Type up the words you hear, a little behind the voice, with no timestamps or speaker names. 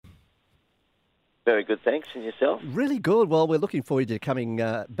Very good, thanks. And yourself? Really good. Well, we're looking forward to coming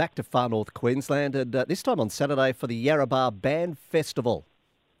back to far north Queensland, and this time on Saturday for the Yarrabah Band Festival.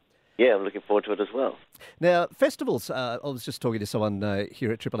 Yeah, I'm looking forward to it as well. Now, festivals, I was just talking to someone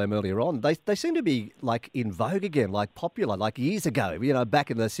here at Triple M earlier on, they seem to be like in vogue again, like popular, like years ago, back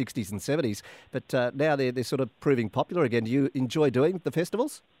in the 60s and 70s, but now they're sort of proving popular again. Do you enjoy doing the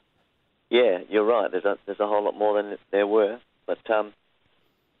festivals? Yeah, you're right. There's a whole lot more than there were, but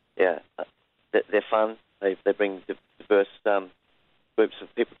yeah, they're fun. They bring diverse groups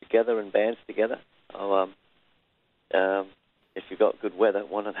of people together and bands together. So, if you've got good weather,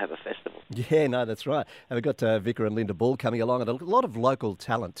 why not have a festival? Yeah, no, that's right. And we've got Vicar and Linda Bull coming along, and a lot of local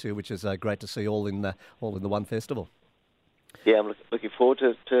talent too, which is great to see all in the one festival. Yeah, I'm looking forward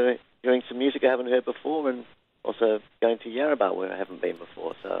to hearing some music I haven't heard before, and also going to Yarrabah where I haven't been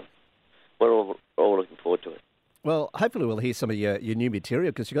before. So we're all looking forward to it. Well, hopefully we'll hear some of your new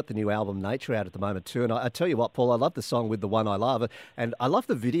material because you've got the new album Nature out at the moment too. And I tell you what, Paul, I love the song With the One I Love, and I love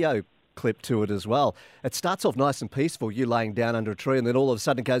the video clip to it as well. It starts off nice and peaceful, you laying down under a tree, and then all of a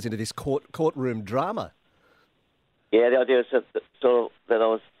sudden it goes into this courtroom drama. Yeah, the idea is that I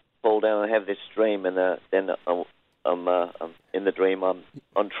was fall down and have this dream, and then I'm in the dream. I'm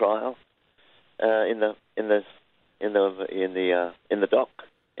on trial in the dock,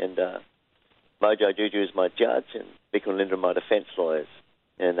 and Mojo Juju is my judge, and Vic and Linda are my defence lawyers,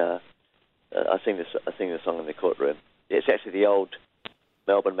 and I sing the song in the courtroom. It's actually the old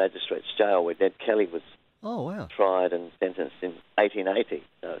Melbourne Magistrates Jail where Ned Kelly was tried and sentenced in 1880.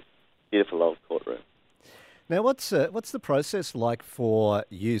 So it's a beautiful old courtroom. Now, what's the process like for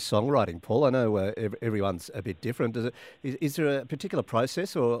you songwriting, Paul? I know everyone's a bit different. Is there a particular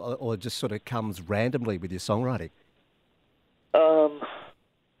process, or just sort of comes randomly with your songwriting?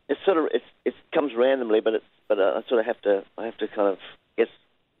 It comes randomly, but I sort of have to kind of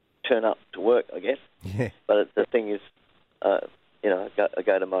turn up to work, I guess. Yeah. But the thing is, I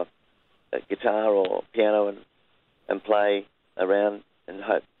go to my guitar or piano and play around and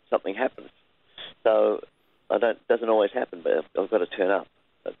hope something happens. So doesn't always happen, but I've got to turn up.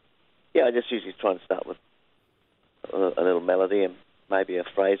 But yeah, I just usually try and start with a little melody and maybe a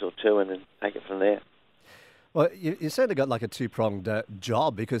phrase or two, and then take it from there. Well, you certainly got like a two-pronged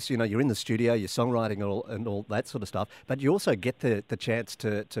job because, you're in the studio, you're songwriting and all that sort of stuff, but you also get the chance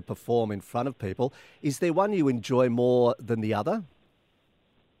to perform in front of people. Is there one you enjoy more than the other?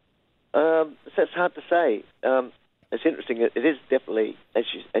 It's hard to say. It's interesting. It is definitely, as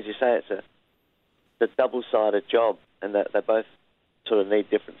you say, it's a double-sided job, and that they both sort of need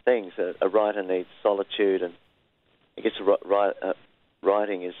different things. A writer needs solitude, and I guess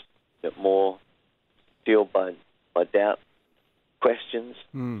writing is more fueled by doubt, questions,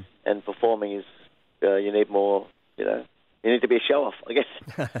 and performing is you need more. You need to be a show-off, I guess.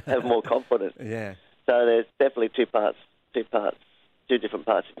 Have more confidence. Yeah. So there's definitely two different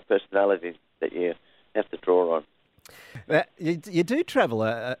parts of your personality that you have to draw on. You do travel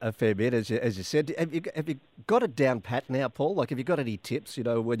a fair bit, as you said. Have you got it down pat now, Paul? Like, have you got any tips?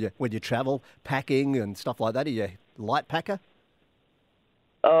 When you travel, packing and stuff like that. Are you a light packer?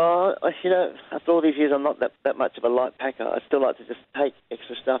 After all these years, I'm not that much of a light packer. I still like to just take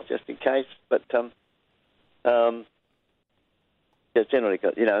extra stuff just in case. But generally,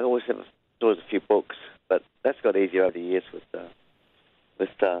 always have a few books. But that's got easier over the years with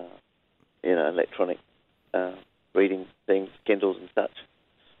electronic reading things, Kindles and such.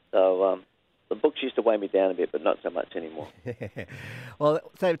 So the books used to weigh me down a bit, but not so much anymore. Well,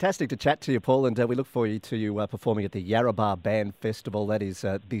 fantastic to chat to you, Paul, and we look forward to you performing at the Yarrabah Band Festival. That is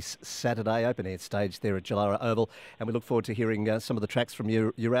this Saturday, open air stage there at Jalara Oval, and we look forward to hearing some of the tracks from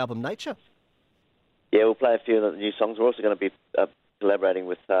your album Nature. Yeah, we'll play a few of the new songs. We're also going to be collaborating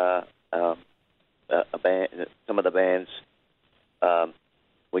with a band, some of the bands.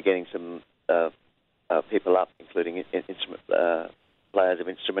 We're getting some people up, including instrument players of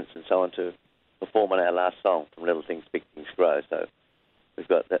instruments and so on, to perform on our last song, From Little Things, Big Things Grow. So we've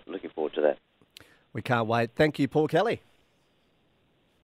got that. Looking forward to that. We can't wait. Thank you, Paul Kelly.